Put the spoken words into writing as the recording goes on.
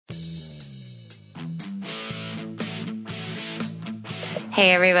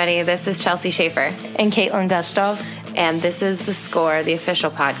Hey everybody, this is Chelsea Schaefer. And Caitlin Gustov. And this is The Score, the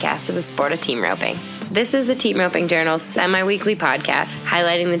official podcast of the sport of team roping. This is the Team Roping Journal's semi-weekly podcast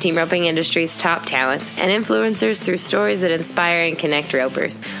highlighting the team roping industry's top talents and influencers through stories that inspire and connect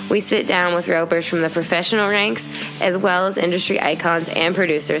ropers. We sit down with ropers from the professional ranks as well as industry icons and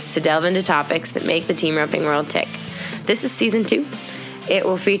producers to delve into topics that make the team roping world tick. This is Season 2. It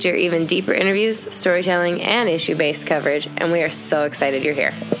will feature even deeper interviews, storytelling, and issue-based coverage, and we are so excited you're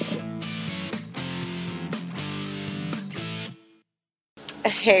here.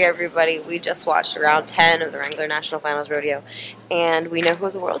 Hey everybody, we just watched round 10 of the Wrangler National Finals Rodeo, and we know who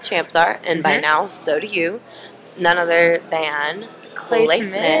the world champs are, and by now, so do you. None other than Clay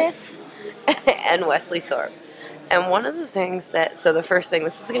Smith and Wesley Thorp. And one of the things the first thing,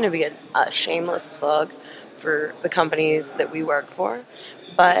 this is going to be a shameless plug for the companies that we work for,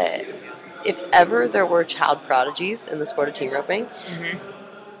 but if ever there were child prodigies in the sport of team roping,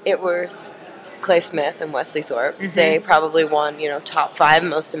 it was Clay Smith and Wesley Thorp. They probably won, top 5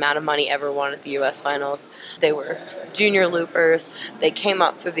 most amount of money ever won at the U.S. Finals. They were junior loopers. They came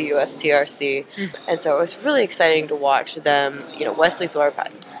up through the USTRC, and so it was really exciting to watch them. Wesley Thorp,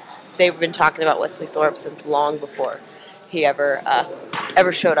 they've been talking about Wesley Thorp since long before he ever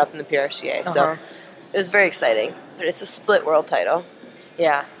showed up in the PRCA. So it was very exciting, but it's a split world title.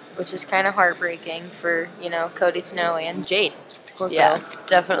 Yeah, which is kind of heartbreaking for, Cody Snow and Jade. Yeah,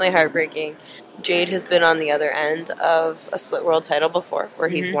 definitely heartbreaking. Jade has been on the other end of a split world title before, where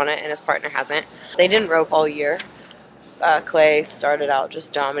he's won it and his partner hasn't. They didn't rope all year. Clay started out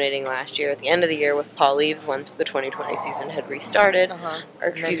just dominating last year. At the end of the year with Paul Leaves, when the 2020 season had restarted,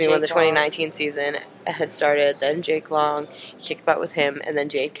 when the 2019 season had started, then Jake Long kicked butt with him, and then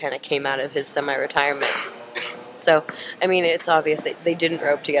Jake kind of came out of his semi-retirement. So, it's obvious that they didn't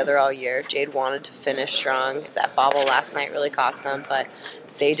rope together all year. Jade wanted to finish strong. That bobble last night really cost them, but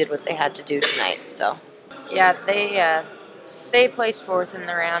they did what they had to do tonight. So, yeah, they placed 4th in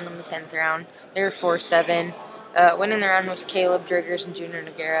the round in the 10th round. They were 4-7. Winning the round was Caleb Driggers and Junior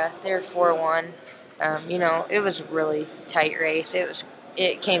Noguera. They were 4-1. It was a really tight race.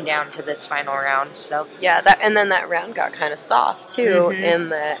 It came down to this final round. So yeah, and then that round got kind of soft too. In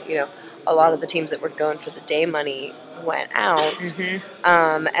that a lot of the teams that were going for the day money went out.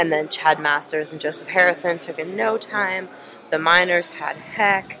 And then Chad Masters and Joseph Harrison took in no time. The Miners had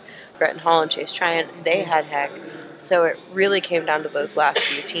heck. Bretton Hall and Chase Tryon, they had heck. So it really came down to those last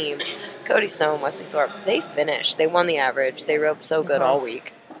few teams. Cody Snow and Wesley Thorp, they finished. They won the average. They roped so good all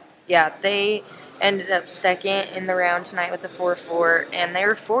week. Yeah, they ended up second in the round tonight with a 4-4, and they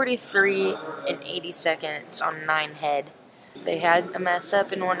were 43 and 80 seconds on 9 head. They had a mess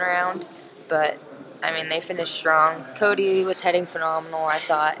up in one round, but, they finished strong. Cody was heading phenomenal, I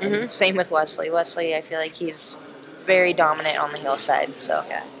thought, and same with Wesley. Wesley, I feel like he's very dominant on the hillside, so.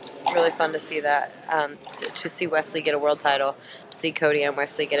 Yeah, really fun to see that, to see Wesley get a world title, to see Cody and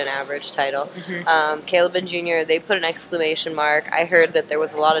Wesley get an average title. Caleb and Junior, they put an exclamation mark. I heard that there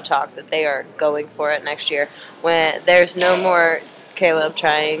was a lot of talk that they are going for it next year, when there's no more Caleb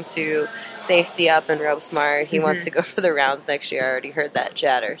trying to safety up and rope smart. He wants to go for the rounds next year. I already heard that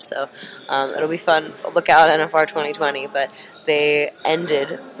chatter, so it'll be fun. Look out NFR 2020, but they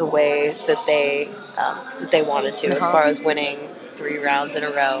ended the way that they wanted to, as far as winning 3 rounds in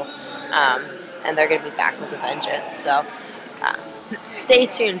a row, and they're going to be back with a vengeance. So stay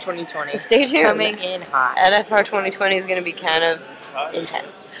tuned, 2020. Stay tuned. Coming in hot. NFR 2020 is going to be kind of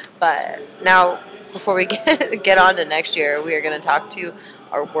intense. But now, before we get on to next year, we are going to talk to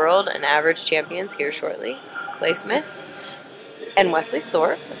our world and average champions here shortly. Clay Smith and Wesley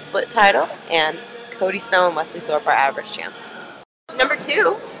Thorp, a split title, and Cody Snow and Wesley Thorp are average champs. Number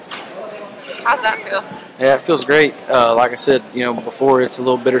 2. How's that feel? Yeah, it feels great. Like I said, before, it's a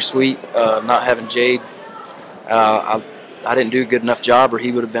little bittersweet not having Jade. I didn't do a good enough job, or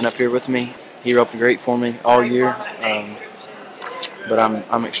he would have been up here with me. He roped great for me all year, but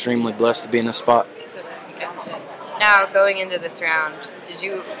I'm extremely blessed to be in this spot. Gotcha. Now, going into this round, did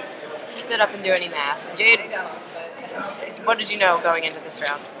you sit up and do any math? Jade, what did you know going into this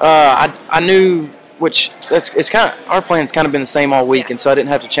round? I knew, it's kind of, our plan's kind of been the same all week, and so I didn't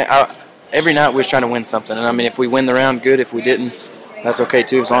have to change. Every night we was trying to win something, and if we win the round, good. If we didn't, that's okay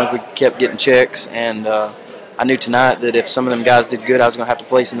too, as long as we kept getting checks. And I knew tonight that if some of them guys did good, I was going to have to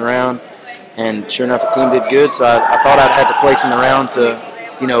place in the round. And sure enough, the team did good, so I thought I'd had to place in the round to,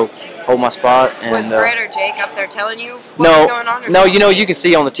 hold my spot. And, was Brett or Jake up there telling you what was going on? No, you can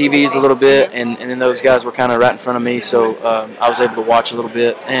see on the TVs a little bit, and then those guys were kind of right in front of me, so I was able to watch a little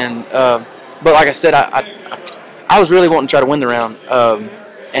bit. And but like I said, I was really wanting to try to win the round,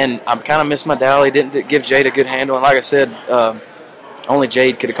 and I kind of missed my dally, didn't give Jade a good handle. And like I said, I only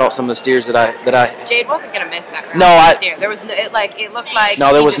Jade could have caught some of the steers that I. Jade wasn't gonna miss that round. No, steer. There was no. It looked like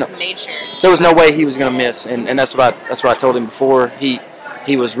no, there he was just no. made sure. There was no way he was gonna miss, and that's what I told him before. He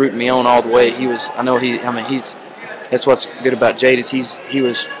was rooting me on all the way. That's what's good about Jade is he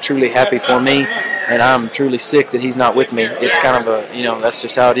was truly happy for me, and I'm truly sick that he's not with me. It's kind of that's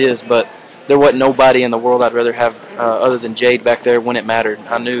just how it is. But there wasn't nobody in the world I'd rather have other than Jade back there when it mattered.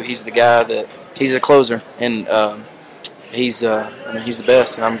 I knew he's the guy he's a closer, and he's the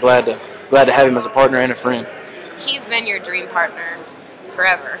best, and I'm glad to have him as a partner and a friend. He's been your dream partner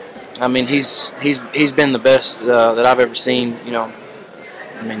forever. I mean, he's been the best that I've ever seen.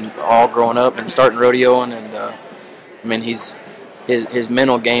 All growing up and starting rodeoing, and his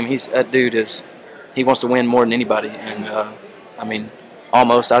mental game. That dude he wants to win more than anybody, and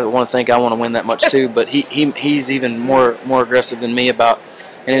almost I want to win that much too. But he's even more aggressive than me and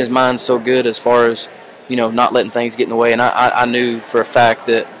his mind's so good as far as not letting things get in the way. And I knew for a fact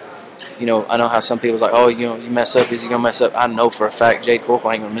that I know how some people are like, you mess up, is he gonna mess up? I know for a fact Jade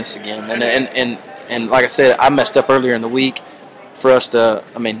Corkle ain't gonna miss again. And like I said, I messed up earlier in the week. For us to,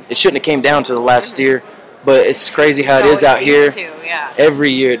 it shouldn't have came down to the last steer, but it's crazy how it is out here. Yeah. Every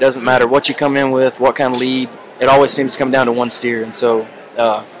year, it doesn't matter what you come in with, what kind of lead, it always seems to come down to one steer. And so,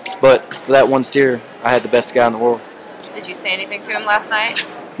 but for that one steer, I had the best guy in the world. Did you say anything to him last night?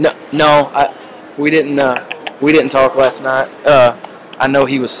 No, we didn't talk last night. I know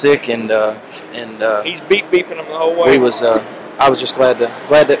he was sick, and he's beeping him the whole way. I was just glad to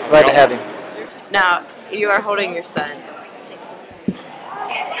have him. Now you are holding your son.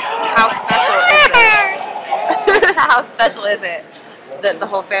 How special is this? How special is it that the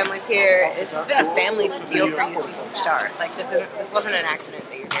whole family's here? It's been a family deal for you since the start. Like this wasn't an accident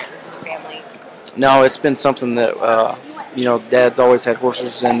that you're here. This is a family. No, it's been something that Dad's always had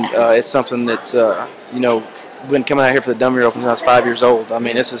horses, and it's something that's been coming out here for the Dummy Open since I was 5 years old.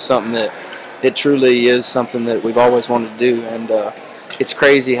 This is something that it truly is something that we've always wanted to do, and it's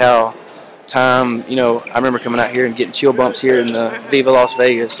crazy how time, I remember coming out here and getting chill bumps here in the Viva Las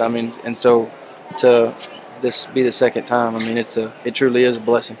Vegas. And so to this be the second time, it truly is a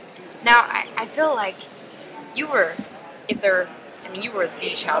blessing. Now, I feel like you were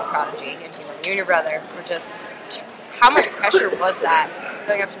the child prodigy in Team 1. You and your brother were just. How much pressure was that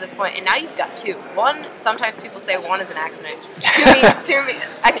going up to this point? And now you've got two. One, sometimes people say one is an accident. To me,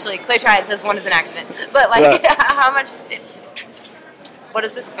 actually, Clay Triad says one is an accident. But how much? What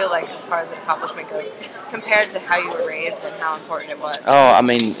does this feel like as far as an accomplishment goes, compared to how you were raised and how important it was? Oh,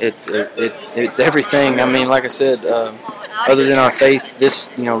 it's everything. Like I said, other than our faith, this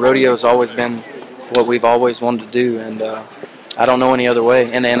rodeo's always been what we've always wanted to do, and I don't know any other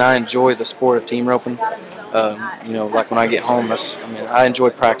way. And I enjoy the sport of team roping. Like when I get home, I enjoy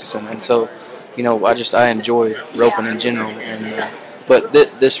practicing, and so I enjoy roping in general. And but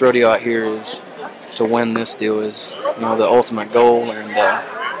this rodeo out here is. To win this deal is, the ultimate goal,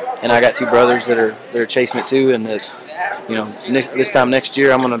 and I got two brothers that are chasing it too, and that, this time next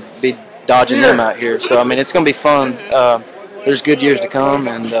year I'm gonna be dodging them out here. So it's gonna be fun. There's good years to come,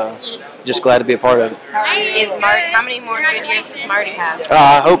 and just glad to be a part of it. How many more good years does Marty have?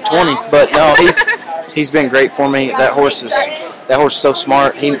 I hope 20, but no, he's been great for me. That horse is so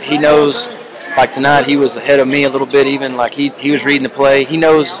smart. He knows. Like tonight, he was ahead of me a little bit. Even like he was reading the play. He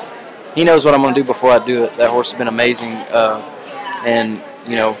knows what I'm going to do before I do it. That horse has been amazing, and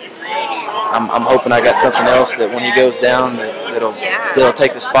I'm hoping I got something else that when he goes down, that'll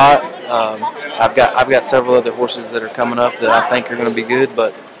take the spot. I've got several other horses that are coming up that I think are going to be good,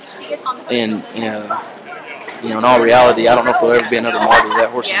 but in all reality, I don't know if there'll ever be another Marty. That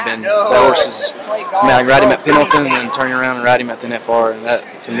horse is. I can ride him at Pendleton and then turn around and ride him at the NFR, and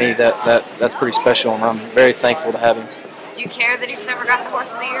that to me that's pretty special, and I'm very thankful to have him. Do you care that he's never got the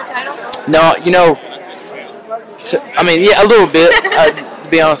Horse of the Year title? No, a little bit, to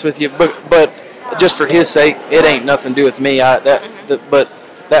be honest with you. But just for his sake, it ain't nothing to do with me. But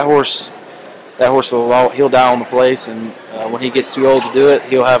that horse he'll die on the place, and when he gets too old to do it,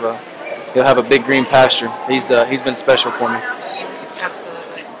 he'll have a big green pasture. He's been special for me.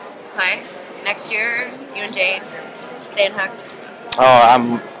 Absolutely. Clay, next year you and Jade staying hooked.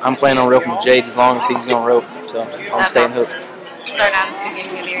 Oh, I'm planning on roping with Jade as long as he's going to rope, so I'm staying hooked. Start out at the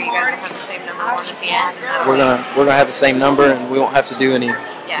beginning of the year, you guys will have the same number one at the end. We're gonna have the same number, and we won't have to do any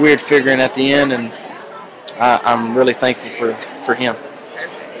weird figuring at the end. And I'm really thankful for him.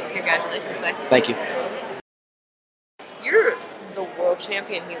 Perfect. Congratulations, Clay. Thank you. You're the world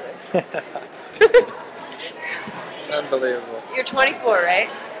champion healer. It's unbelievable. You're 24, right?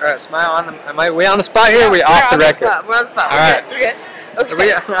 All right, Smile. Am we on the spot here? Or are we off the record? We're on the spot. All right. We're good.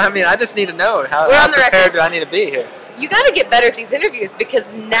 Okay. I just need to know how on the prepared record. do I need to be here? you got to get better at these interviews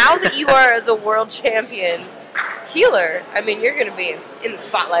because now that you are the world champion healer, I mean, you're going to be in the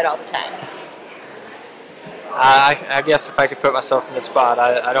spotlight all the time. I guess if I could put myself in the spot,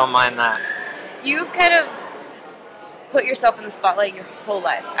 I don't mind that. You've kind of put yourself in the spotlight your whole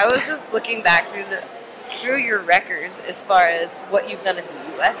life. I was just looking back through your records as far as what you've done at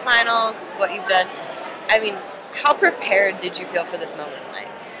the U.S. finals, what you've done. I mean, how prepared did you feel for this moment tonight?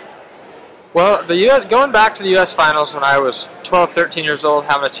 Well, going back to the U.S. finals when I was 12, 13 years old,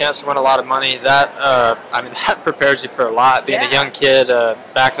 having a chance to win a lot of money, that prepares you for a lot. Being a young kid,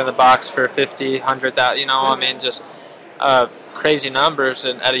 back in the box for 50, 100,000, I mean, just crazy numbers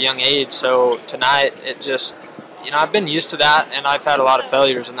at a young age. So tonight, it just, I've been used to that, and I've had a lot of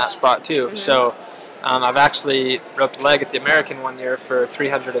failures in that spot too. Mm-hmm. So I've actually roped a leg at the American one year for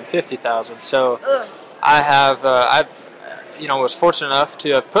 $350,000. So I have, was fortunate enough to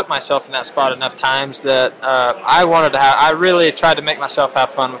have put myself in that spot enough times that I really tried to make myself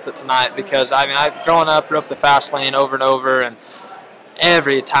have fun with it tonight because, I've grown up, roped the fast lane over and over, and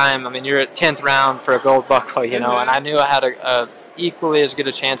every time, you're at 10th round for a gold buckle, and I knew I had a equally as good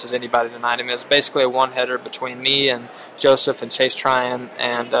a chance as anybody tonight. It's basically a one-header between me and Joseph and Chase Tryon,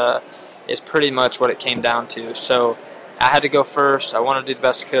 and it's pretty much what it came down to. So I had to go first. I wanted to do the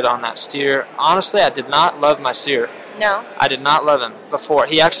best I could on that steer. Honestly, I did not love my steer. No. I did not love him before.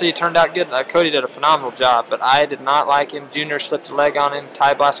 He actually turned out good. Cody did a phenomenal job, but I did not like him. Junior slipped a leg on him.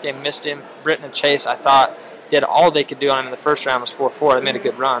 Ty blast game missed him. Britton and Chase, I thought, did all they could do on him in the first round was 4-4. They made a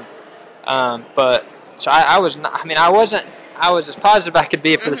good run. I was as positive I could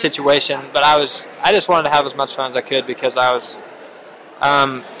be for the situation, but I just wanted to have as much fun as I could because I was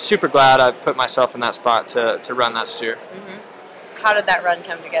super glad I put myself in that spot to run that steer. Mm-hmm. How did that run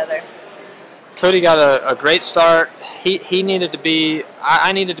come together? Cody got a great start. He needed to be.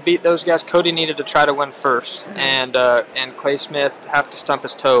 I needed to beat those guys. Cody needed to try to win first, and Clay Smith have to stump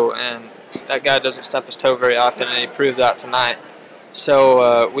his toe, and that guy doesn't stump his toe very often, and he proved that tonight.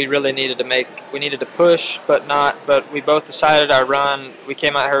 So we really needed to push, but we both decided our run. We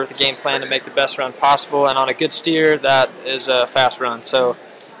came out here with a game plan to make the best run possible, and on a good steer, that is a fast run. So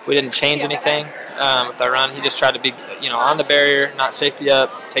we didn't change anything with our run. He just tried to be, on the barrier, not safety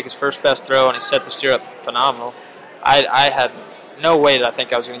up, take his first best throw, and he set the steer up phenomenal. I had no way that I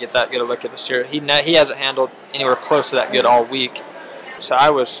think I was going to get that good a look at the steer. He hasn't handled anywhere close to that good all week. So I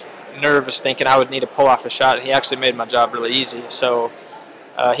was nervous thinking I would need to pull off a shot, and he actually made my job really easy. So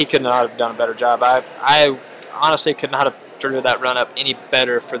he could not have done a better job. I honestly could not have drew that run up any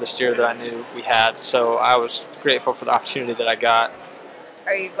better for the steer that I knew we had. So I was grateful for the opportunity that I got.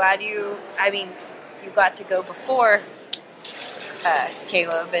 Are you glad you got to go before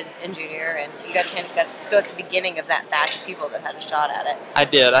Caleb and Junior, and you got to go at the beginning of that batch of people that had a shot at it? I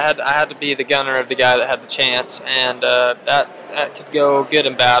did. I had to be the gunner of the guy that had the chance, and that could go good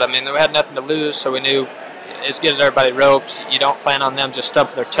and bad. We had nothing to lose, so we knew as good as everybody roped, you don't plan on them just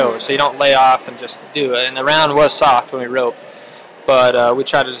stumping their toes, so you don't lay off and just do it. And the round was soft when we roped. But we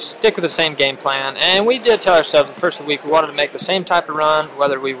tried to stick with the same game plan, and we did tell ourselves the first of the week we wanted to make the same type of run,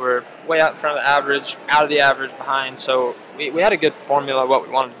 whether we were way out in front of the average, out of the average, behind. So we had a good formula of what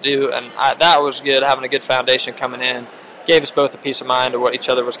we wanted to do, and that was good, having a good foundation coming in. Gave us both a peace of mind of what each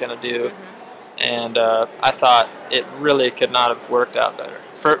other was going to do, and I thought it really could not have worked out better.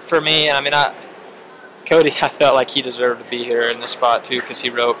 For me, Cody, I felt like he deserved to be here in this spot too because he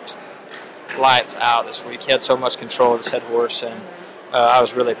roped lights out this week. He had so much control of his head horse, and I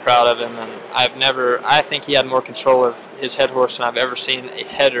was really proud of him. And I think he had more control of his head horse than I've ever seen a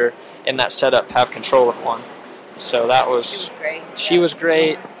header in that setup have control of one. So that was. She was great. She was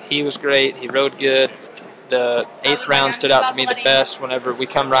great. He was great. He rode good. The 8th round stood out to me the best. Whenever we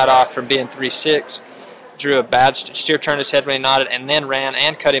come right off from being 3-6, drew a bad steer, turned his head when he nodded, and then ran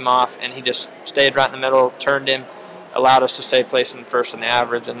and cut him off, and he just stayed right in the middle, turned him. Allowed us to stay placed in first in the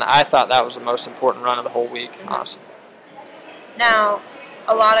average, and I thought that was the most important run of the whole week, honestly. Now,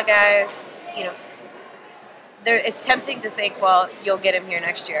 a lot of guys, it's tempting to think, well, you'll get him here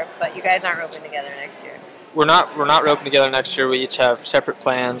next year, but you guys aren't roping together next year. We're not roping together next year. We each have separate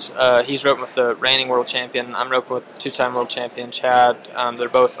plans. He's roping with the reigning world champion. I'm roping with the 2-time world champion, Chad. They're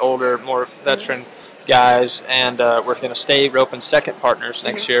both older, more veteran guys, and we're going to stay roping second partners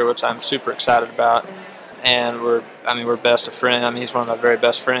next year, which I'm super excited about. And we're best of friends. He's one of my very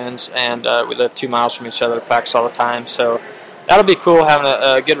best friends, and we live 2 miles from each other, practice all the time. So that'll be cool having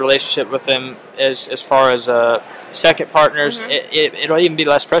a good relationship with him as far as second partners. It'll even be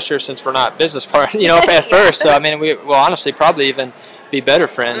less pressure since we're not business partners, at first. So we will honestly probably even be better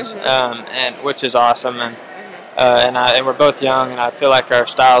friends, and which is awesome. And and we're both young, and I feel like our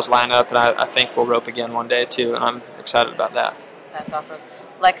styles line up, and I think we'll rope again one day too, and I'm excited about that. That's awesome.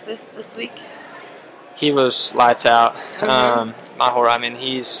 Lexus this week? He was lights out. My horse. I mean,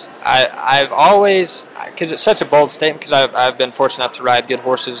 I've always, because it's such a bold statement, because I've been fortunate enough to ride good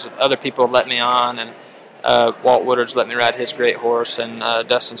horses. Other people have let me on, and Walt Woodard's let me ride his great horse, and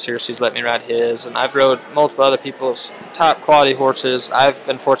Dustin Searcy's let me ride his, and I've rode multiple other people's top quality horses. I've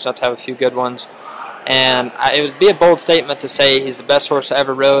been fortunate enough to have a few good ones, and it would be a bold statement to say he's the best horse I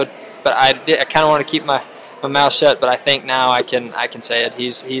ever rode, but I kind of want to keep my mouth shut. But I think now I can say it.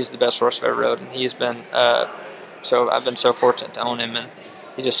 He's the best horse I've ever rode, and he's been I've been so fortunate to own him, and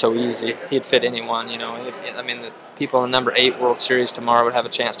he's just so easy. He'd fit anyone, you know. I mean, the people in the number 8 World Series tomorrow would have a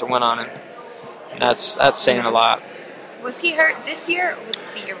chance to win on him. And that's saying a lot. Was he hurt this year, or was it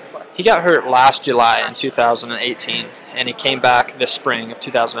the year before? He got hurt last July in 2018, and he came back this spring of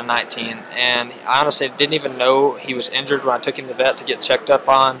 2019. And I honestly didn't even know he was injured when I took him to the vet to get checked up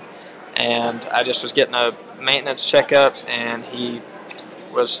on. And I just was getting a maintenance checkup, and he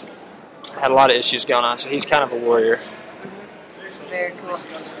had a lot of issues going on. So he's kind of a warrior. Very cool.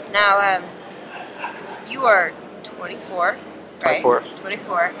 Now, you are 24, right?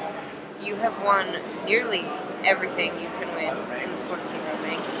 24. You have won nearly everything you can win in the sport of team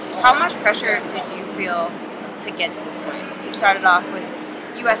roping. How much pressure did you feel to get to this point? You started off with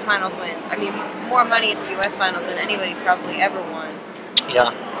U.S. Finals wins. I mean, more money at the U.S. Finals than anybody's probably ever won.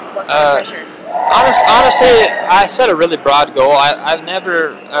 Yeah. What kind of pressure? Honestly, I set a really broad goal. I've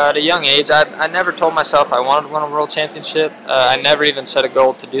never, at a young age, I never told myself I wanted to win a world championship. I never even set a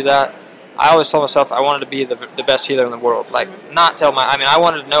goal to do that. I always told myself I wanted to be the best healer in the world. Like, I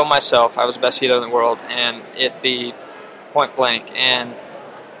wanted to know myself I was the best healer in the world, and it be point blank. And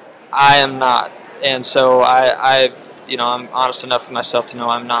I am not. And so I'm honest enough with myself to know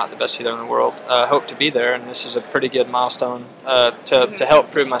I'm not the best healer in the world. Hope to be there, and this is a pretty good milestone to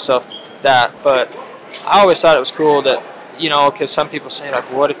help prove myself that. But I always thought it was cool that, because some people say,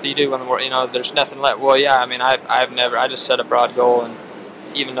 like, what if you do win the world? There's nothing left. Well, yeah, I mean, I just set a broad goal, and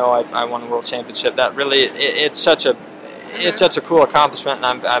even though I won the world championship, that really it's such a cool accomplishment,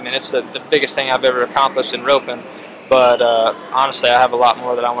 and it's the biggest thing I've ever accomplished in roping. But honestly, I have a lot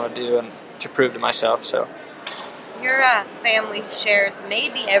more that I want to do and to prove to myself. So your family shares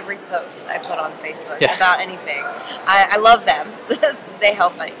maybe every post I put on Facebook about anything. I love them. They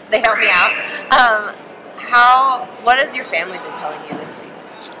help me. They help me out. What has your family been telling you this week?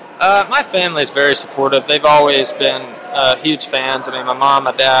 My family is very supportive. They've always been huge fans. I mean, my mom,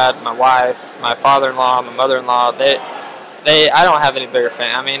 my dad, my wife, my father-in-law, my mother-in-law. I don't have any bigger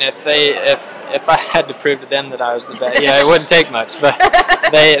fan. I mean, if I had to prove to them that I was the best, it wouldn't take much. But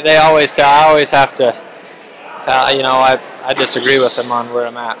they always tell. I always have to. I disagree with them on where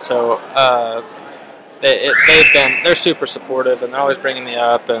I'm at. So they're super supportive, and they're always bringing me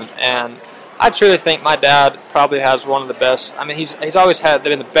up, and I truly think my dad probably has one of the best. I mean, he's always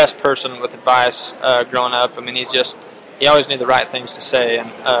been the best person with advice growing up. I mean, he always knew the right things to say,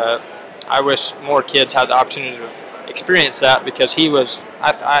 and I wish more kids had the opportunity to experience that, because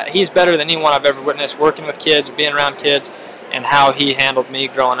he's better than anyone I've ever witnessed working with kids, being around kids, and how he handled me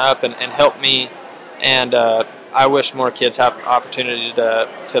growing up and helped me. And I wish more kids have the opportunity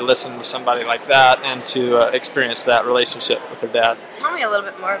to listen to somebody like that and to experience that relationship with their dad. Tell me a little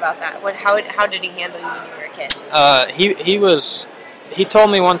bit more about that. How did he handle you when you were a kid? He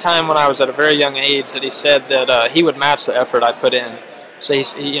told me one time when I was at a very young age that he said that he would match the effort I put in. So he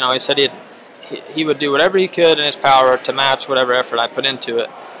said he would do whatever he could in his power to match whatever effort I put into it.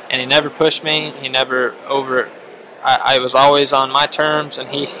 And he never pushed me. He never I was always on my terms, and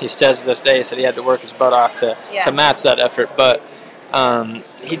he says to this day, he said he had to work his butt off to match that effort. But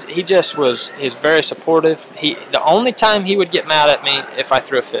he's very supportive. The only time he would get mad at me if I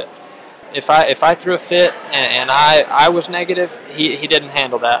threw a fit. If I threw a fit and I was negative, he didn't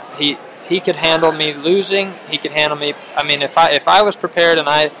handle that. He could handle me losing. He could handle me. I mean, if I was prepared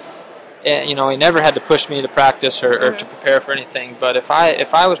and he never had to push me to practice or to prepare for anything. But if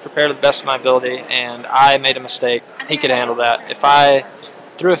I was prepared to the best of my ability and I made a mistake, he could handle that. If I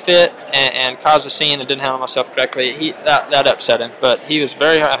threw a fit and caused a scene and didn't handle myself correctly, that upset him. But he was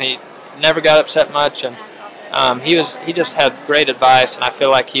he never got upset much, and he just had great advice, and I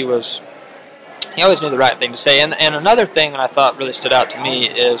feel like he always knew the right thing to say. And another thing that I thought really stood out to me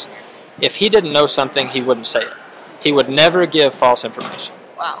is if he didn't know something, he wouldn't say it. He would never give false information.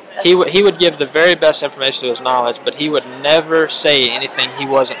 Wow. He would give the very best information to his knowledge, but he would never say anything he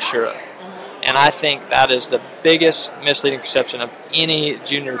wasn't sure of. And I think that is the biggest misleading perception of any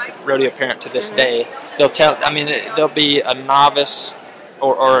junior rodeo parent to this day. They'll be a novice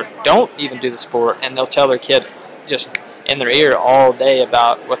or don't even do the sport, and they'll tell their kid, just in their ear all day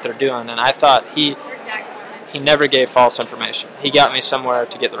about what they're doing. And I thought he never gave false information. He got me somewhere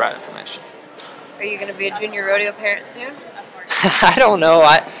to get the right information. Are you going to be a junior rodeo parent soon? I don't know.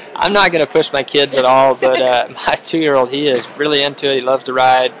 I'm not going to push my kids at all, but my 2-year-old, he is really into it. He loves to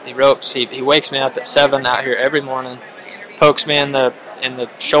ride. He ropes. He wakes me up at 7 out here every morning, pokes me in the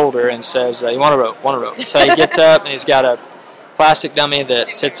shoulder and says, you want to rope, want to rope. So he gets up and he's got a plastic dummy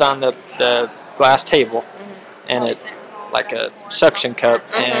that sits on the glass table, and it like a suction cup,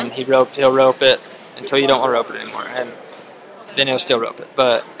 and he'll rope it until you don't want to rope it anymore, and then he'll still rope it.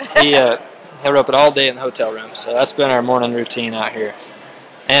 But he'll rope it all day in the hotel room. So that's been our morning routine out here,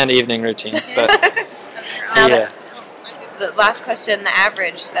 and evening routine. But the last question, the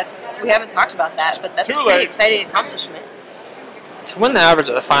average. We haven't talked about that, but that's a pretty exciting accomplishment. To win the average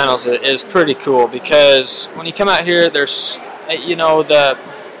at the finals is pretty cool, because when you come out here, there's the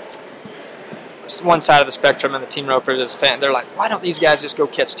one side of the spectrum, and the team ropers as fan, they're like, why don't these guys just go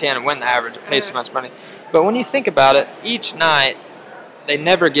catch 10 and win the average and pay so much money? But when you think about it, each night they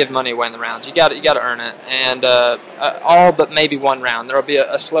never give money away in the rounds. You got to earn it, and all but maybe one round there'll be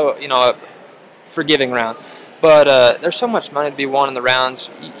a slow, a forgiving round. But there's so much money to be won in the rounds.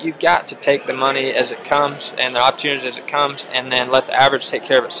 You got to take the money as it comes and the opportunities as it comes, and then let the average take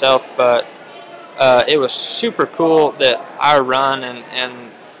care of itself. But it was super cool that our run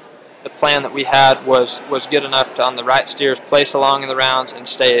and the plan that we had was good enough to, on the right steers, place along in the rounds and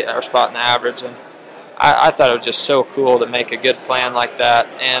stay at our spot in the average. And I thought it was just so cool to make a good plan like that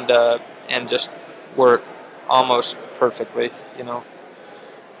and just work almost perfectly,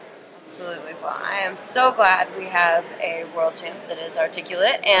 Absolutely. Well, I am so glad we have a world champ that is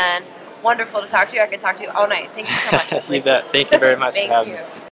articulate and wonderful to talk to. I could talk to you all night. Thank you so much, Wesley. You bet. Thank you very much for having me.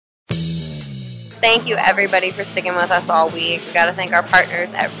 Thank you, everybody, for sticking with us all week. We got to thank our partners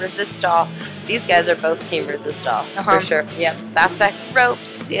at Resistol. These guys are both Team Resistol, for sure. Yep. Fastback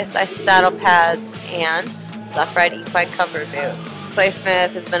ropes, CSI saddle pads, and Soft Ride Equine cover boots. Clay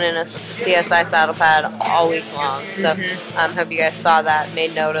Smith has been in a CSI saddle pad all week long, so hope you guys saw that,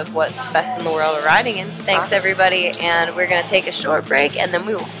 made note of what best in the world are riding in. Thanks, everybody, and we're going to take a short break, and then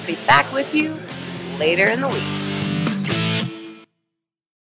we will be back with you later in the week.